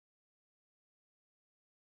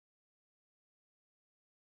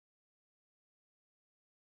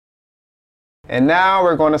And now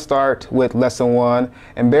we're going to start with lesson 1.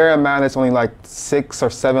 And bear in mind it's only like 6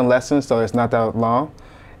 or 7 lessons, so it's not that long.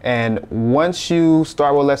 And once you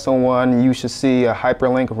start with lesson 1, you should see a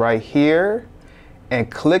hyperlink right here.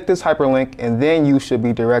 And click this hyperlink, and then you should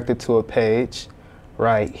be directed to a page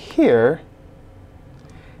right here.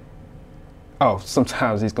 Oh,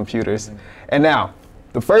 sometimes these computers. And now,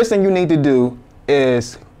 the first thing you need to do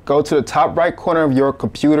is go to the top right corner of your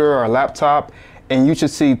computer or laptop, and you should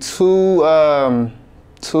see two links,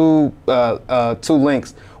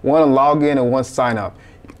 one login and one sign up.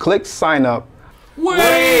 Click sign up.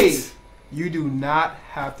 Wait! You do not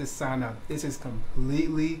have to sign up. This is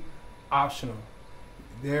completely optional.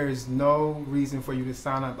 There is no reason for you to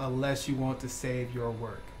sign up unless you want to save your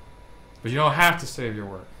work. But you don't have to save your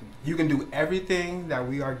work. You can do everything that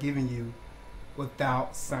we are giving you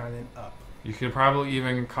without signing up. You could probably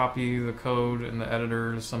even copy the code in the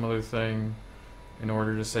editor to some other thing in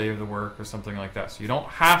order to save the work or something like that. So you don't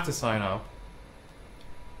have to sign up.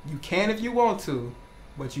 You can if you want to,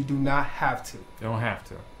 but you do not have to. You don't have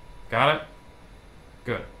to. Got it?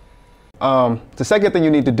 Good. The second thing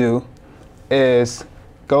you need to do is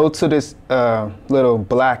go to this little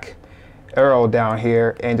black arrow down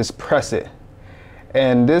here and just press it.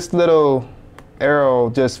 And this little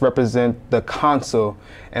arrow just represents the console.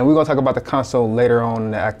 And we're going to talk about the console later on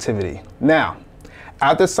in the activity. Now,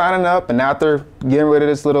 after signing up and after getting rid of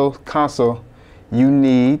this little console, you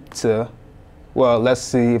need to, well, let's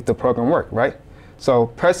see if the program works, right? So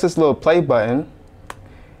press this little play button,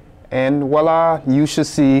 and voila, you should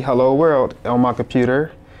see Hello World on my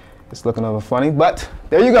computer. It's looking a little funny, but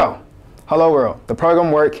there you go. Hello World. The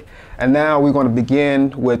program worked, and now we're going to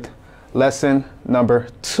begin with lesson number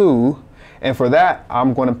 2. And for that,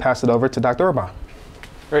 I'm going to pass it over to Dr. Urban.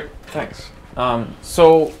 Great, thanks.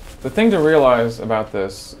 So the thing to realize about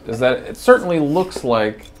this is that it certainly looks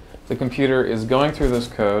like the computer is going through this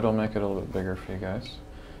code. I'll make it a little bit bigger for you guys.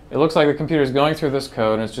 It looks like the computer is going through this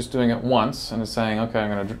code and it's just doing it once and it's saying, okay,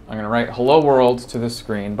 I'm gonna write hello world to this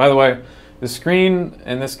screen. By the way, the screen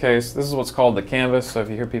in this case, this is what's called the canvas. So if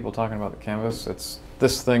you hear people talking about the canvas, it's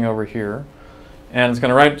this thing over here. And it's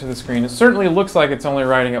gonna write it to the screen. It certainly looks like it's only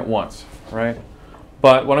writing it once, right?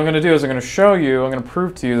 But what I'm gonna do is I'm gonna show you, I'm gonna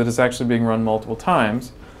prove to you that it's actually being run multiple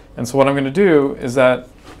times. And so what I'm gonna do is that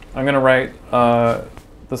I'm gonna write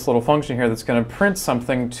this little function here that's gonna print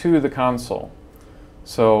something to the console.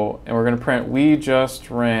 So, and we're going to print, we just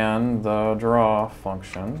ran the draw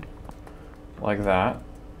function, like that.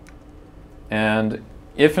 And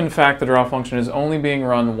if in fact the draw function is only being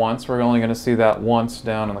run once, we're only going to see that once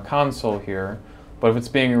down in the console here. But if it's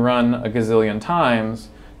being run a gazillion times,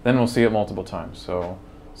 then we'll see it multiple times. So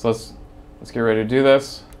let's get ready to do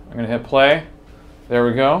this. I'm going to hit play. There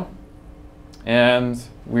we go. And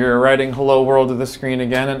we're writing hello world to the screen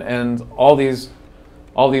again, and all these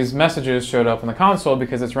messages showed up in the console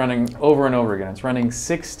because it's running over and over again. It's running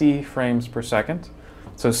 60 frames per second.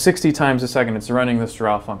 So 60 times a second it's running this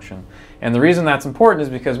draw function. And the reason that's important is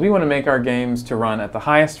because we want to make our games to run at the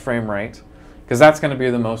highest frame rate, because that's going to be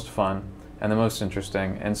the most fun and the most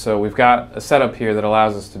interesting. And so we've got a setup here that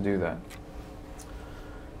allows us to do that.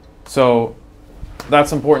 So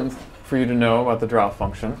that's important for you to know about the draw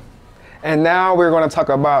function. And now we're going to talk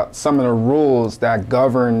about some of the rules that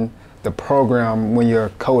govern the program when you're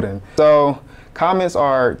coding. So comments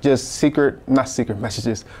are just not secret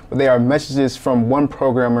messages, but they are messages from one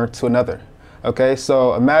programmer to another. Okay,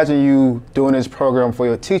 so imagine you doing this program for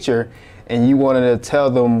your teacher and you wanted to tell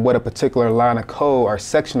them what a particular line of code or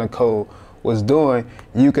section of code was doing.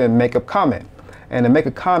 You can make a comment. And to make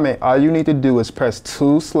a comment, all you need to do is press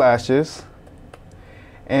 2 slashes,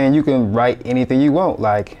 and you can write anything you want,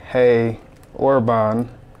 like, hey, Orban,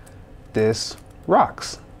 this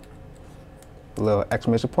rocks. Little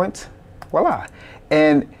exclamation point, voila.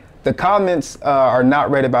 And the comments are not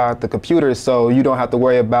read by the computer, so you don't have to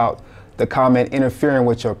worry about the comment interfering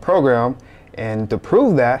with your program. And to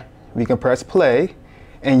prove that, we can press play,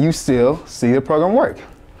 and you still see the program work.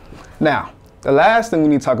 Now, the last thing we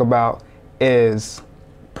need to talk about is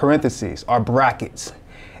parentheses or brackets.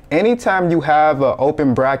 Anytime you have an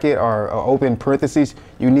open bracket or an open parentheses,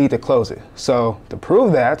 you need to close it. So to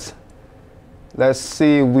prove that, let's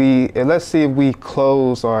see if we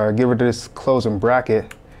close or get rid of this closing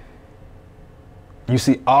bracket. You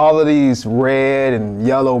see all of these red and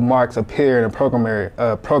yellow marks appear in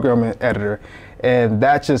the programming editor, and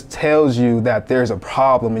that just tells you that there's a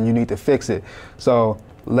problem and you need to fix it. So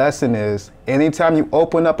lesson is, anytime you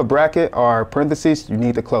open up a bracket or parentheses, you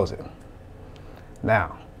need to close it.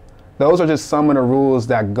 Now, those are just some of the rules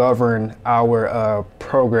that govern our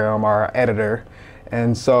program, our editor.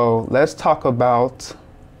 And so let's talk about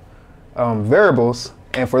variables.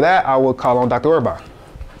 And for that, I will call on Dr. Orba.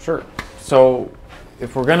 Sure. So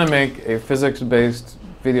if we're going to make a physics-based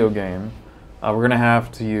video game, we're going to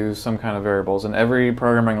have to use some kind of variables. And every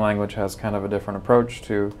programming language has kind of a different approach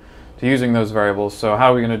to using those variables. So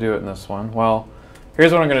how are we going to do it in this one? Well,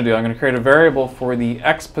 here's what I'm going to do. I'm going to create a variable for the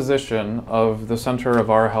x position of the center of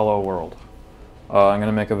our hello world. I'm going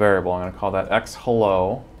to make a variable. I'm going to call that x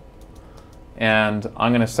hello. And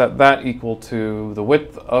I'm going to set that equal to the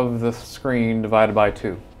width of the screen divided by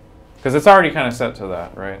 2. Because it's already kind of set to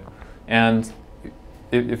that, right? And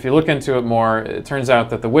if you look into it more, it turns out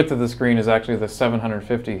that the width of the screen is actually the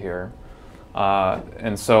 750 here.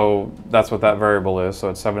 And so that's what that variable is. So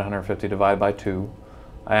it's 750 divided by 2.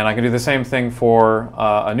 And I can do the same thing for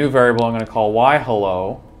a new variable I'm going to call y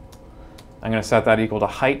hello. I'm going to set that equal to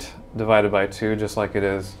height divided by 2, just like it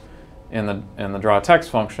is in the draw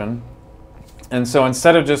text function. And so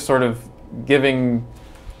instead of just sort of giving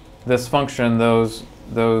this function those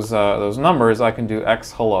numbers, I can do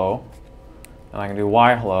x hello, and I can do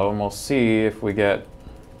y hello, and we'll see if we get,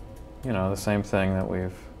 the same thing that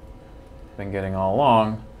we've been getting all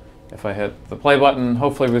along. If I hit the play button,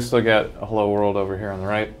 hopefully we still get a hello world over here on the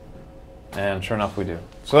right, and sure enough we do.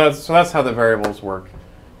 So that's how the variables work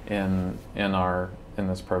in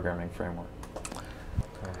this programming framework.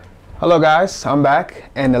 Hello guys, I'm back,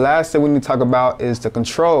 and the last thing we need to talk about is the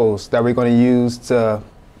controls that we're going to use to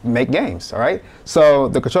make games, all right? So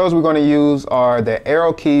the controls we're going to use are the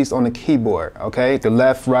arrow keys on the keyboard, okay? The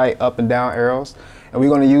left, right, up, and down arrows, and we're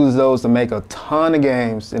going to use those to make a ton of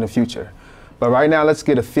games in the future. But right now, let's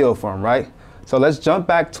get a feel for them, right? So let's jump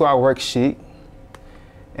back to our worksheet,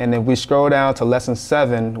 and if we scroll down to lesson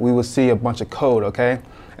 7, we will see a bunch of code, okay?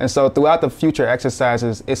 And so throughout the future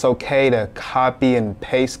exercises, it's okay to copy and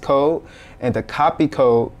paste code. And to copy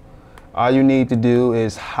code, all you need to do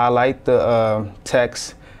is highlight the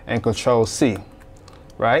text and Control C,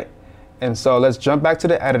 right? And so let's jump back to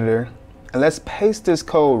the editor and let's paste this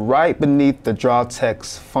code right beneath the draw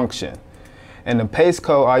text function. And the paste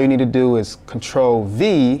code, all you need to do is Control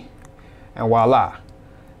V and voila.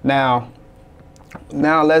 Now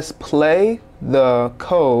let's play the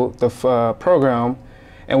code, the program,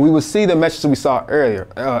 and we will see the message we saw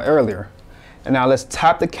earlier. And now let's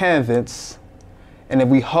tap the canvas, and if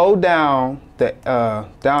we hold down the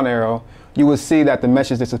down arrow, you will see that the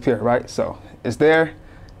message disappeared, right? So it's there,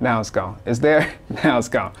 now it's gone. It's there, now it's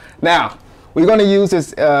gone. Now, we're going to use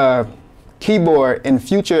this keyboard in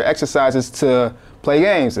future exercises to play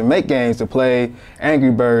games and make games, to play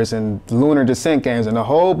Angry Birds and Lunar Descent games and a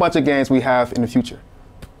whole bunch of games we have in the future.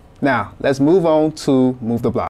 Now, let's move on to Move the Block.